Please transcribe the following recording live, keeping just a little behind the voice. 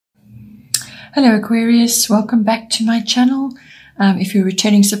Hello Aquarius, welcome back to my channel. If you're a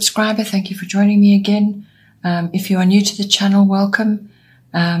returning subscriber, thank you for joining me again. If you are new to the channel, welcome,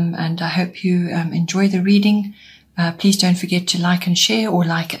 and I hope you enjoy the reading. Please don't forget to like and share, or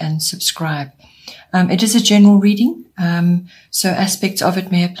like and subscribe. It is a general reading, so aspects of it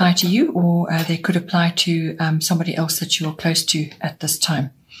may apply to you, or they could apply to somebody else that you are close to at this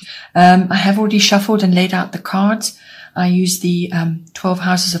time. I have already shuffled and laid out the cards. I use the 12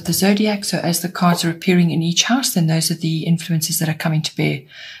 houses of the zodiac, so as the cards are appearing in each house, then those are the influences that are coming to bear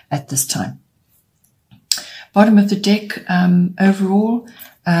at this time. Bottom of the deck, overall,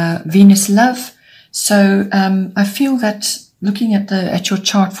 Venus love. So I feel that looking at your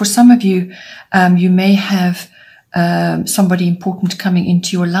chart, for some of you, you may have somebody important coming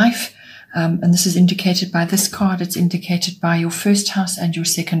into your life. And this is indicated by this card. It's indicated by your first house and your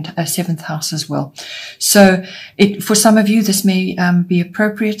seventh house as well. So for some of you, this may be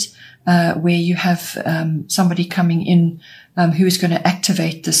appropriate, where you have somebody coming in who is going to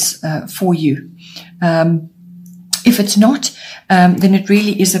activate this for you. If it's not, then it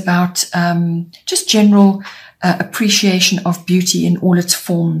really is about just general appreciation of beauty in all its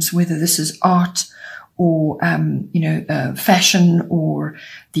forms, whether this is art, or, fashion, or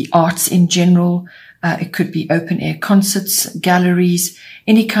the arts in general. It could be open air concerts, galleries,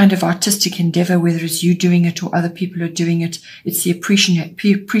 any kind of artistic endeavor, whether it's you doing it or other people are doing it. It's the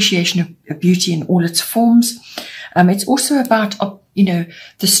appreciation of beauty in all its forms. It's also about, the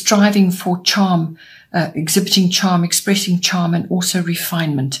striving for charm, exhibiting charm, expressing charm, and also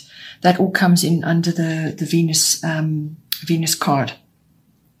refinement. That all comes in under the Venus card.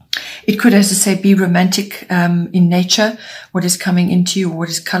 It could, as I say, be romantic in nature, what is coming into you, or what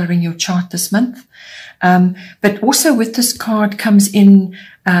is coloring your chart this month. But also with this card comes in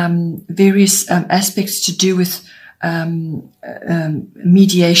various aspects to do with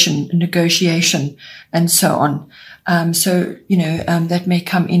mediation, negotiation, and so on. That may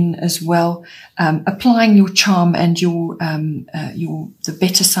come in as well, applying your charm and the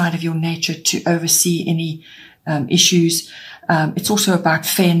better side of your nature to oversee any issues. It's also about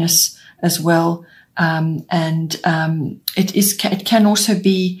fairness as well, it can also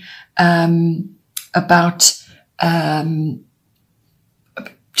be about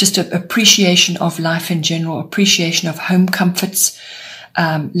just an appreciation of life in general, appreciation of home comforts,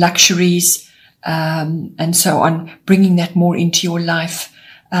 luxuries, and so on, bringing that more into your life,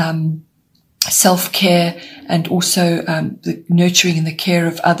 self-care, and also the nurturing and the care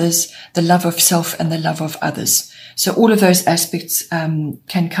of others, the love of self and the love of others. So all of those aspects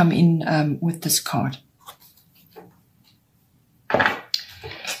can come in with this card.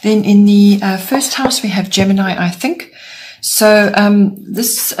 Then in the first house, we have Gemini, I think. So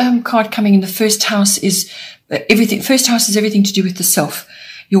this card coming in the first house is everything. First house is everything to do with the self,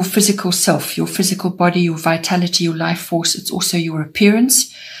 your physical self, your physical body, your vitality, your life force. It's also your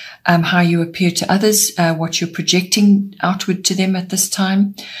appearance, how you appear to others, what you're projecting outward to them at this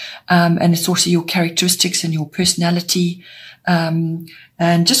time. And it's also your characteristics and your personality, and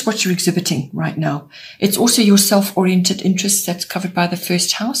just what you're exhibiting right now. It's also your self-oriented interests that's covered by the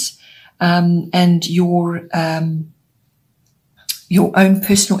first house, and your own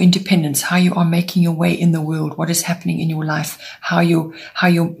personal independence, how you are making your way in the world, what is happening in your life, how you're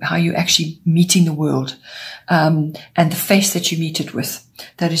actually meeting the world, and the face that you meet it with.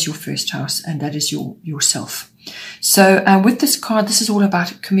 That is your first house, and that is yourself. So with this card, this is all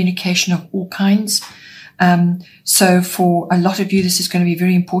about communication of all kinds. So for a lot of you, this is going to be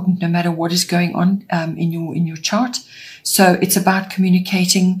very important, no matter what is going on in your chart. So it's about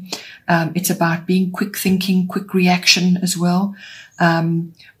communicating. It's about being quick thinking, quick reaction as well.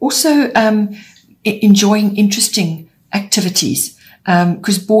 Also enjoying interesting activities,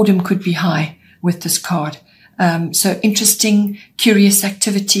 because boredom could be high with this card. So interesting, curious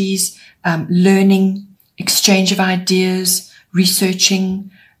activities, learning, exchange of ideas,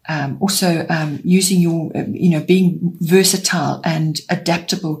 researching, also using your, being versatile and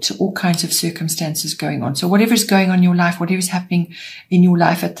adaptable to all kinds of circumstances going on. So whatever is going on in your life, whatever is happening in your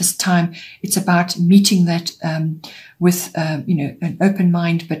life at this time, it's about meeting that with, an open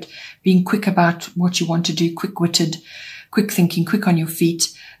mind, but being quick about what you want to do, quick-witted, quick thinking, quick on your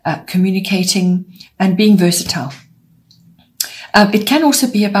feet, communicating, and being versatile. It can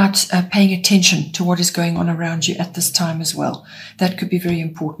also be about paying attention to what is going on around you at this time as well. That could be very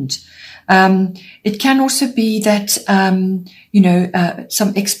important. It can also be that,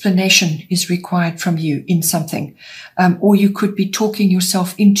 some explanation is required from you in something. Or you could be talking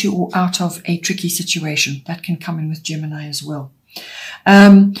yourself into or out of a tricky situation. That can come in with Gemini as well.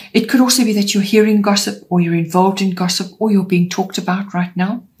 It could also be that you're hearing gossip, or you're involved in gossip, or you're being talked about right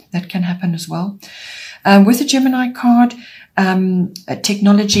now. That can happen as well. With the Gemini card,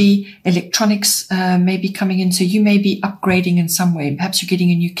 technology, electronics may be coming in. So you may be upgrading in some way. Perhaps you're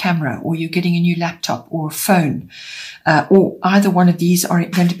getting a new camera, or you're getting a new laptop or a phone, or either one of these are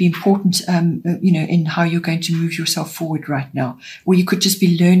going to be important, in how you're going to move yourself forward right now. Or you could just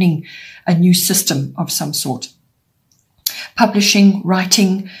be learning a new system of some sort. Publishing,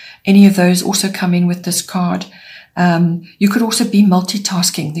 writing, any of those also come in with this card. You could also be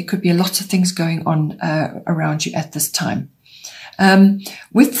multitasking. There could be lots of things going on around you at this time. As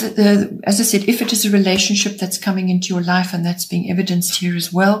I said, if it is a relationship that's coming into your life and that's being evidenced here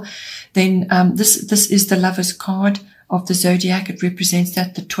as well, then this is the Lover's card of the zodiac. It represents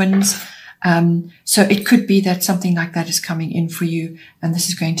that, the twins. So it could be that something like that is coming in for you, and this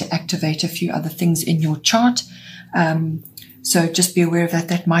is going to activate a few other things in your chart. So just be aware of that.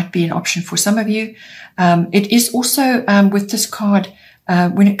 That might be an option for some of you. It is also with this card,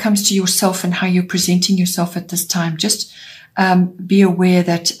 when it comes to yourself and how you're presenting yourself at this time, just be aware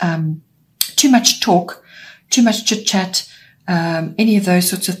that too much talk, too much chit-chat, any of those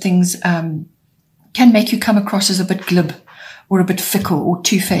sorts of things can make you come across as a bit glib or a bit fickle or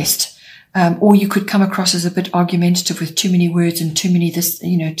two-faced. Or you could come across as a bit argumentative with too many words and too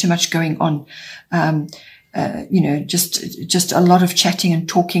much going on. Just a lot of chatting and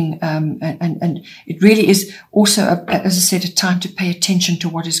talking, and it really is also, as I said, a time to pay attention to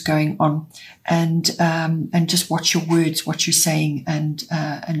what is going on, and just watch your words, what you're saying, and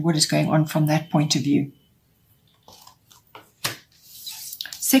what is going on from that point of view.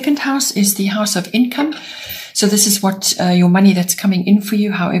 Second house is the house of income. So this is what your money that's coming in for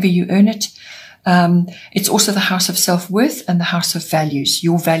you, however you earn it. It's also the house of self-worth and the house of values,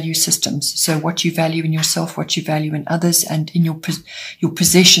 your value systems. So what you value in yourself, what you value in others, and in your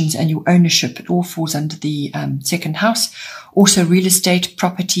possessions and your ownership. It all falls under the second house. Also real estate,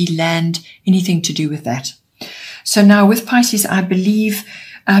 property, land, anything to do with that. So now with Pisces, I believe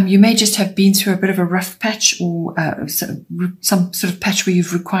you may just have been through a bit of a rough patch, or some sort of patch where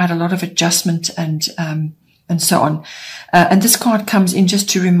you've required a lot of adjustment and so on. And this card comes in just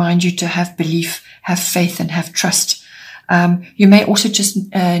to remind you to have belief, have faith, and have trust. You may also just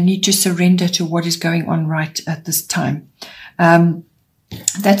need to surrender to what is going on right at this time.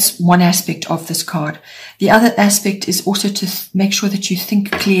 That's one aspect of this card. The other aspect is also to make sure that you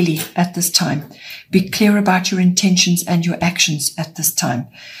think clearly at this time. Be clear about your intentions and your actions at this time,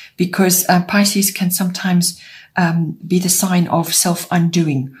 because Pisces can sometimes be the sign of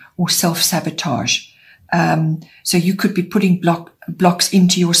self-undoing or self-sabotage. So you could be putting blocks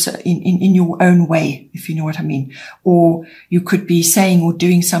into in your own way, if you know what I mean. Or you could be saying or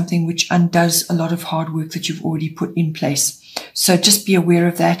doing something which undoes a lot of hard work that you've already put in place. So just be aware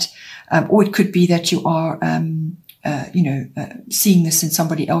of that. Or it could be that you are, seeing this in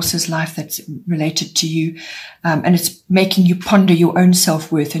somebody else's life that's related to you. And it's making you ponder your own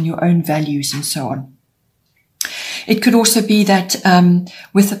self-worth and your own values and so on. It could also be that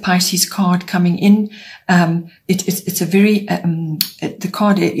with the Pisces card coming in, it's a very the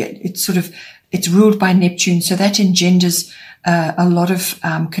card it's ruled by Neptune, so that engenders a lot of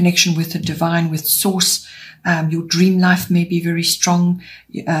connection with the divine, with source. Your dream life may be very strong.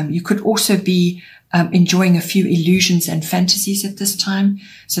 You could also be enjoying a few illusions and fantasies at this time.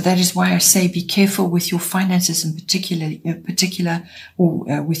 So that is why I say be careful with your finances in particular,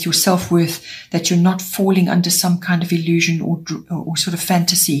 or with your self-worth, that you're not falling under some kind of illusion or sort of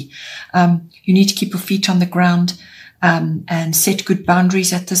fantasy. You need to keep your feet on the ground and set good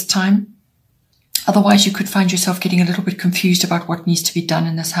boundaries at this time. Otherwise, you could find yourself getting a little bit confused about what needs to be done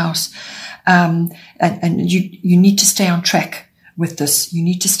in this house. And you need to stay on track with this. You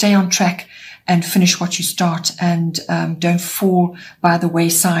need to stay on track and finish what you start, and don't fall by the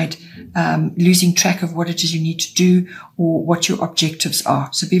wayside, losing track of what it is you need to do or what your objectives are.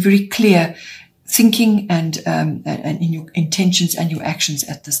 So be very clear thinking and in your intentions and your actions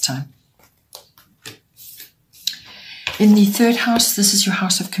at this time. In the third house, this is your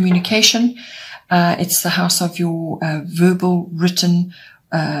house of communication. It's the house of your verbal, written,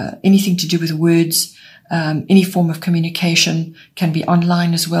 anything to do with words. Any form of communication, can be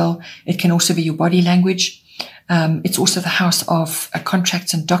online as well. It can also be your body language. It's also the house of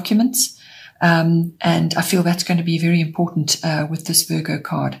contracts and documents. And I feel that's going to be very important with this Virgo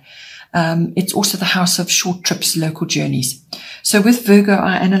card. It's also the house of short trips, local journeys. So with Virgo,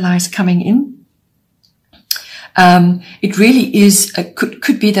 I analyze coming in. It really is,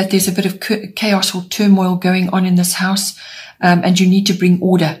 could be that there's a bit of chaos or turmoil going on in this house, and you need to bring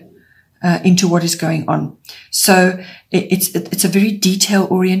order into what is going on. So it's a very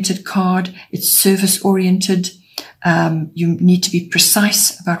detail-oriented card. It's service-oriented. You need to be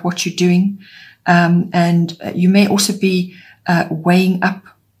precise about what you're doing. And you may also be weighing up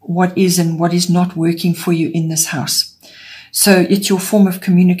what is and what is not working for you in this house. So it's your form of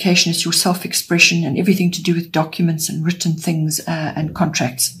communication, it's your self-expression, and everything to do with documents and written things and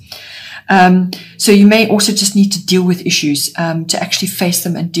contracts. So you may also just need to deal with issues, to actually face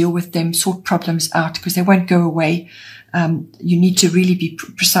them and deal with them, sort problems out, because they won't go away. You need to really be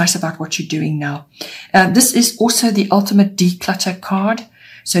precise about what you're doing now. This is also the ultimate declutter card.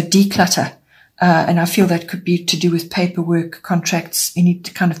 So declutter. And I feel that could be to do with paperwork, contracts, any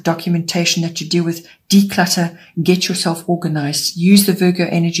kind of documentation that you deal with. Declutter, get yourself organized. Use the Virgo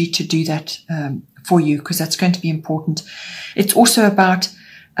energy to do that for you, because that's going to be important. It's also about,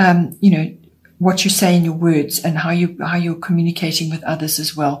 what you say in your words and how you're communicating with others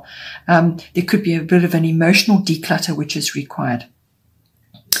as well. There could be a bit of an emotional declutter which is required.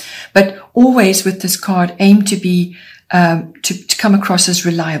 But always with this card, aim to be to come across as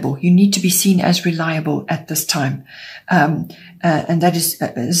reliable. You need to be seen as reliable at this time. And that is,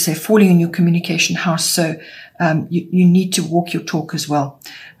 as I say, falling in your communication house. So you need to walk your talk as well.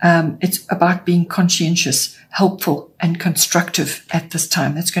 It's about being conscientious, helpful, and constructive at this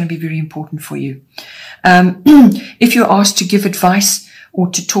time. That's going to be very important for you. If you're asked to give advice or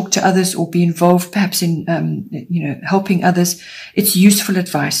to talk to others or be involved perhaps in, helping others, it's useful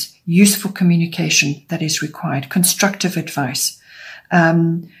advice, useful communication that is required, constructive advice.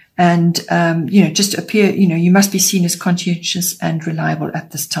 Just appear, you must be seen as conscientious and reliable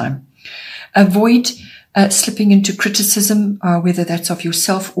at this time. Avoid slipping into criticism, whether that's of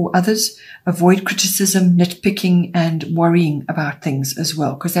yourself or others. Avoid criticism, nitpicking, and worrying about things as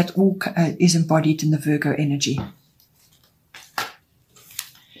well, because that all is embodied in the Virgo energy.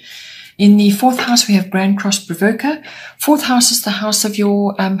 In the fourth house, we have Grand Cross Provoker. Fourth house is the house of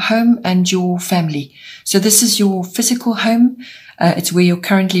your home and your family. So this is your physical home. It's where you're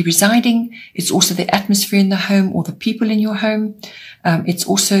currently residing. It's also the atmosphere in the home or the people in your home. It's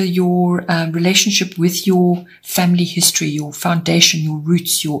also your relationship with your family history, your foundation, your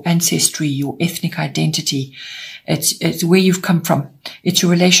roots, your ancestry, your ethnic identity. It's where you've come from. It's your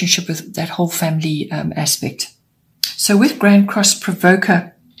relationship with that whole family aspect. So with Grand Cross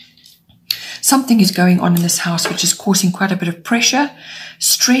Provoker, something is going on in this house which is causing quite a bit of pressure,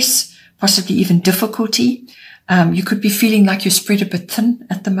 stress, possibly even difficulty. You could be feeling like you're spread a bit thin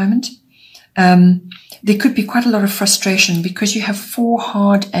at the moment. There could be quite a lot of frustration because you have 4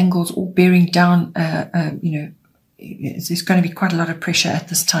 hard angles all bearing down, there's going to be quite a lot of pressure at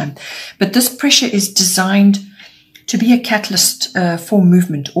this time. But this pressure is designed to be a catalyst for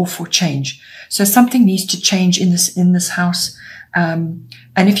movement or for change. So something needs to change in this house. And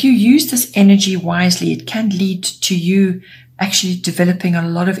if you use this energy wisely, it can lead to you actually developing a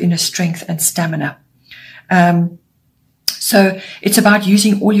lot of inner strength and stamina. So it's about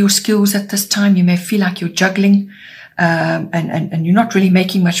using all your skills at this time. You may feel like you're juggling, and you're not really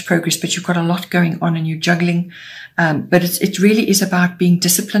making much progress, but you've got a lot going on and you're juggling. But it really is about being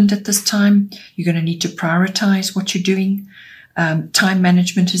disciplined at this time. You're going to need to prioritize what you're doing. Time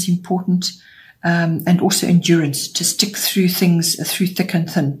management is important. And also endurance to stick through things through thick and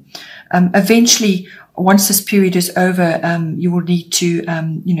thin. Eventually, once this period is over, you will need to,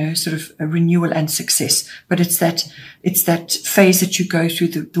 sort of a renewal and success. But it's that phase that you go through,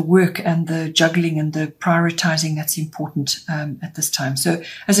 the work and the juggling and the prioritizing that's important at this time. So,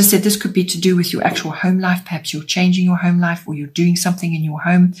 as I said, this could be to do with your actual home life. Perhaps you're changing your home life or you're doing something in your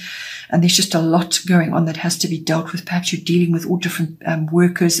home. And there's just a lot going on that has to be dealt with. Perhaps you're dealing with all different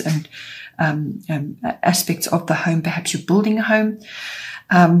workers and aspects of the home. Perhaps you're building a home.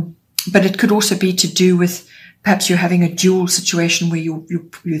 But it could also be to do with perhaps you're having a dual situation where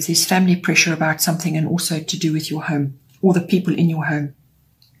there's family pressure about something and also to do with your home or the people in your home.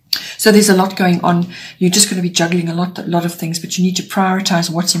 So there's a lot going on. You're just going to be juggling a lot of things, but you need to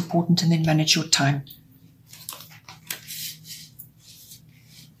prioritize what's important and then manage your time.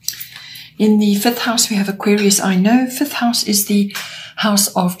 In the 5th house, we have Aquarius. I know 5th house is the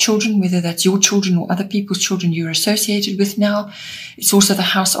house of children, whether that's your children or other people's children you're associated with now. It's also the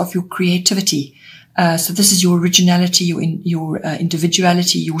house of your creativity. So this is your originality, your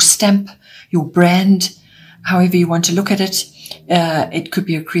individuality, your stamp, your brand, however you want to look at it. It could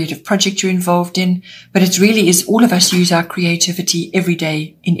be a creative project you're involved in, but it really is, all of us use our creativity every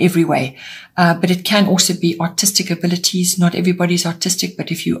day in every way. But it can also be artistic abilities. Not everybody's artistic,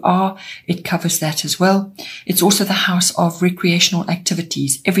 but if you are, it covers that as well. It's also the house of recreational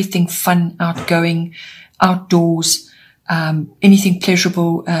activities, everything fun, outgoing, outdoors, anything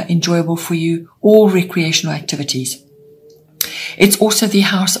pleasurable, enjoyable for you, all recreational activities. It's also the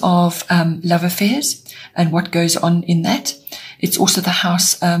house of love affairs, and what goes on in that. It's also the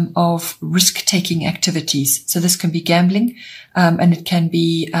house of risk-taking activities. So this can be gambling, and it can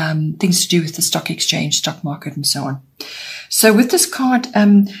be things to do with the stock exchange, stock market, and so on. So with this card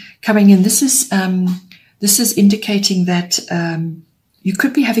coming in, this is indicating that you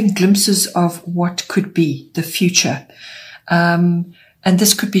could be having glimpses of what could be the future. And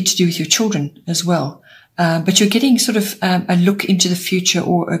this could be to do with your children as well. But you're getting sort of a look into the future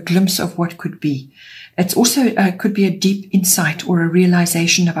or a glimpse of what could be. It's also could be a deep insight or a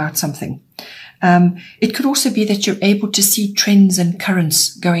realization about something. It could also be that you're able to see trends and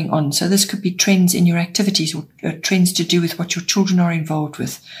currents going on. So this could be trends in your activities or trends to do with what your children are involved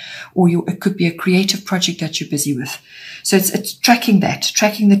with, or it could be a creative project that you're busy with. So it's tracking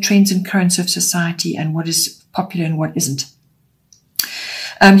the trends and currents of society and what is popular and what isn't.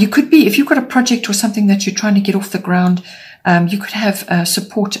 You could be, if you've got a project or something that you're trying to get off the ground, you could have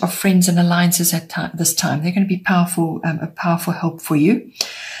support of friends and alliances at this time. They're going to be a powerful help for you.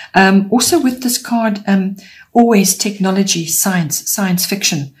 Also with this card, always technology, science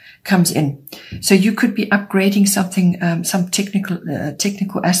fiction comes in. So you could be upgrading something, some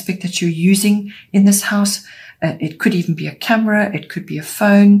technical aspect that you're using in this house. It could even be a camera. It could be a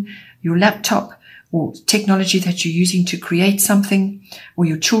phone, your laptop, or technology that you're using to create something, or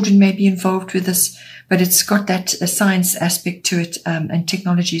your children may be involved with this, but it's got that science aspect to it, and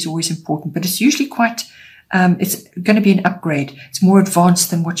technology is always important, but it's usually quite, it's going to be an upgrade. It's more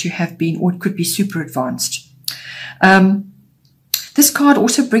advanced than what you have been, or it could be super advanced. This card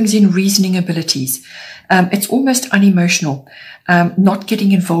also brings in reasoning abilities. It's almost unemotional, not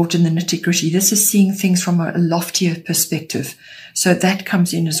getting involved in the nitty-gritty. This is seeing things from a loftier perspective. So that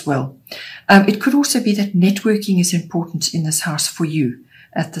comes in as well. It could also be that networking is important in this house for you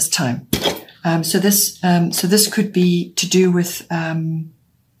at this time. So this could be to do with, perhaps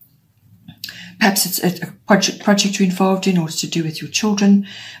it's a project you're involved in, or it's to do with your children,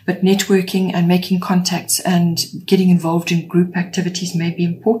 but networking and making contacts and getting involved in group activities may be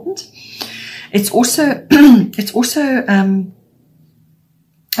important. It also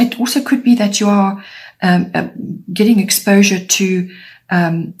could be that you are getting exposure to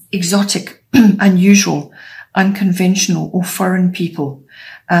exotic, unusual, unconventional, or foreign people.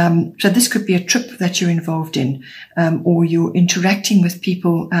 So this could be a trip that you're involved in, or you're interacting with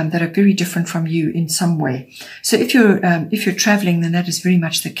people that are very different from you in some way. So if you're traveling, then that is very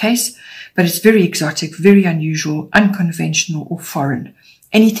much the case, but it's very exotic, very unusual, unconventional, or foreign.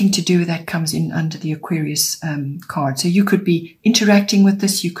 Anything to do with that comes in under the Aquarius card. So you could be interacting with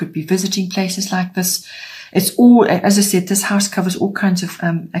this. You could be visiting places like this. It's all, as I said, this house covers all kinds of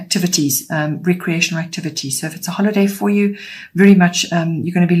activities, recreational activities. So if it's a holiday for you, very much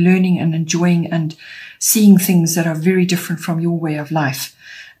you're going to be learning and enjoying and seeing things that are very different from your way of life,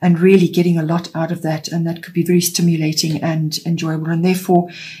 and really getting a lot out of that. And that could be very stimulating and enjoyable. And therefore,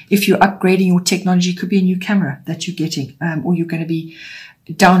 if you're upgrading your technology, it could be a new camera that you're getting, or you're going to be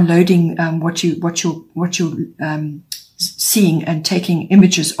downloading what you're seeing and taking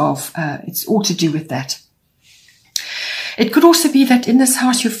images of. It's all to do with that. It could also be that in this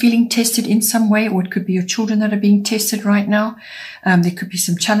house you're feeling tested in some way, or it could be your children that are being tested right now. There could be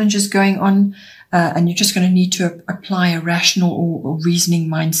some challenges going on, and you're just going to need to apply a rational or reasoning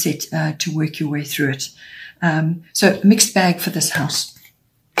mindset to work your way through it. So a mixed bag for this house.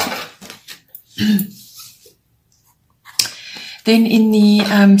 Then in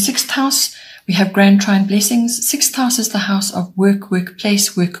the sixth house, we have Grand Trine Blessings. Sixth house is the house of work,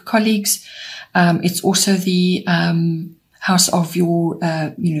 workplace, work colleagues. It's also the house of your,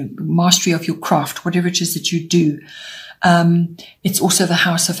 mastery of your craft, whatever it is that you do. It's also the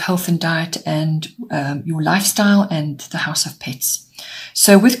house of health and diet and your lifestyle, and the house of pets.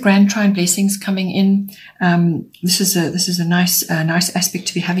 So with Grand Trine Blessings coming in, this is a nice aspect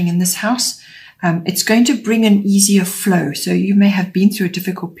to be having in this house. It's going to bring an easier flow. So you may have been through a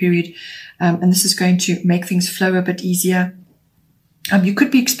difficult period, and this is going to make things flow a bit easier. You could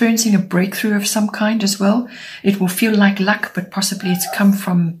be experiencing a breakthrough of some kind as well. It will feel like luck, but possibly it's come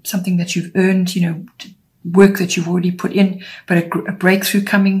from something that you've earned, work that you've already put in, but a breakthrough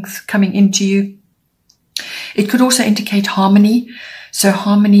coming into you. It could also indicate harmony. So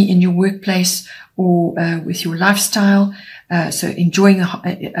harmony in your workplace or with your lifestyle. So enjoying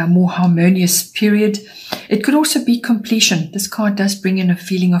a more harmonious period. It could also be completion. This card does bring in a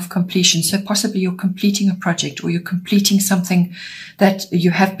feeling of completion. So possibly you're completing a project, or you're completing something that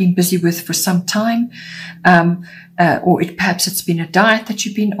you have been busy with for some time. Or perhaps it's been a diet that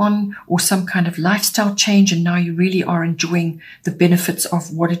you've been on, or some kind of lifestyle change, and now you really are enjoying the benefits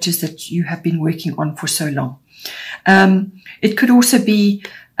of what it is that you have been working on for so long. It could also be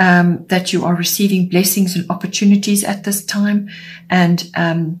that you are receiving blessings and opportunities at this time, and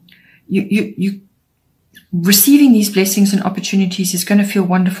you receiving these blessings and opportunities is going to feel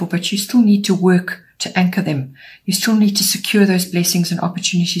wonderful, but you still need to work to anchor them. You still need to secure those blessings and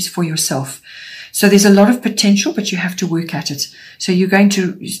opportunities for yourself. So there's a lot of potential, but you have to work at it. So you're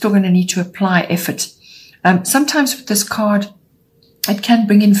still going to need to apply effort. Sometimes with this card, it can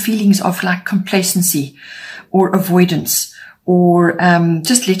bring in feelings of like complacency or avoidance, or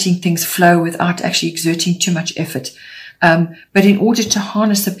just letting things flow without actually exerting too much effort. But in order to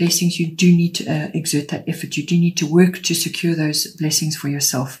harness the blessings, you do need to exert that effort. You do need to work to secure those blessings for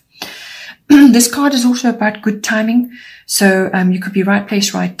yourself. This card is also about good timing. So you could be right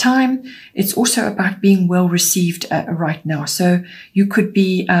place, right time. It's also about being well received right now. So you could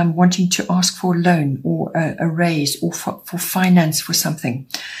be wanting to ask for a loan or a raise or for finance for something.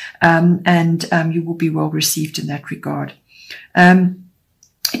 And you will be well received in that regard.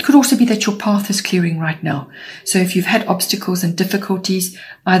 It could also be that your path is clearing right now. So if you've had obstacles and difficulties,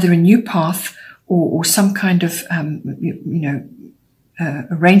 either a new path or some kind of,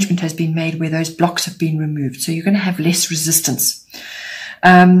 arrangement has been made where those blocks have been removed. So you're going to have less resistance.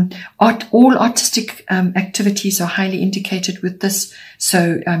 All artistic activities are highly indicated with this.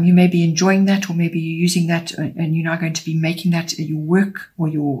 So you may be enjoying that, or maybe you're using that and you're now going to be making that your work or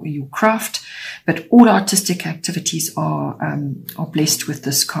your craft. But all artistic activities are blessed with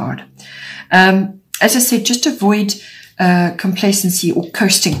this card. As I said, just avoid complacency or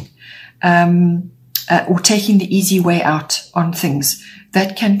coasting, or taking the easy way out on things.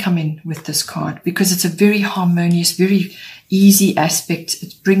 That can come in with this card because it's a very harmonious, very easy aspect.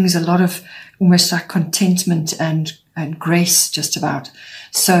 It brings a lot of almost like contentment and grace just about.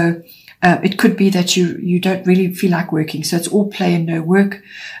 So it could be that you don't really feel like working. So it's all play and no work,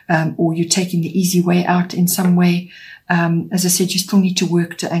 or you're taking the easy way out in some way. As I said, you still need to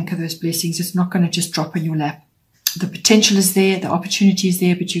work to anchor those blessings. It's not going to just drop in your lap. The potential is there, the opportunity is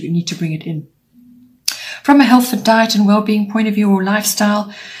there, but you need to bring it in. From a health and diet and well-being point of view or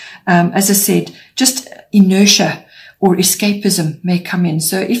lifestyle, as I said, just inertia or escapism may come in.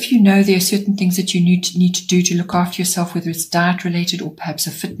 So if you know there are certain things that you need to do to look after yourself, whether it's diet related or perhaps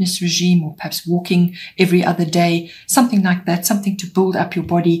a fitness regime or perhaps walking every other day, something like that, something to build up your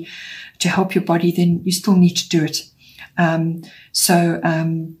body, to help your body, then you still need to do it.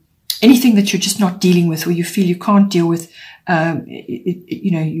 Anything that you're just not dealing with or you feel you can't deal with,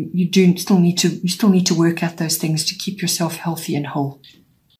 you still need to work at those things to keep yourself healthy and whole.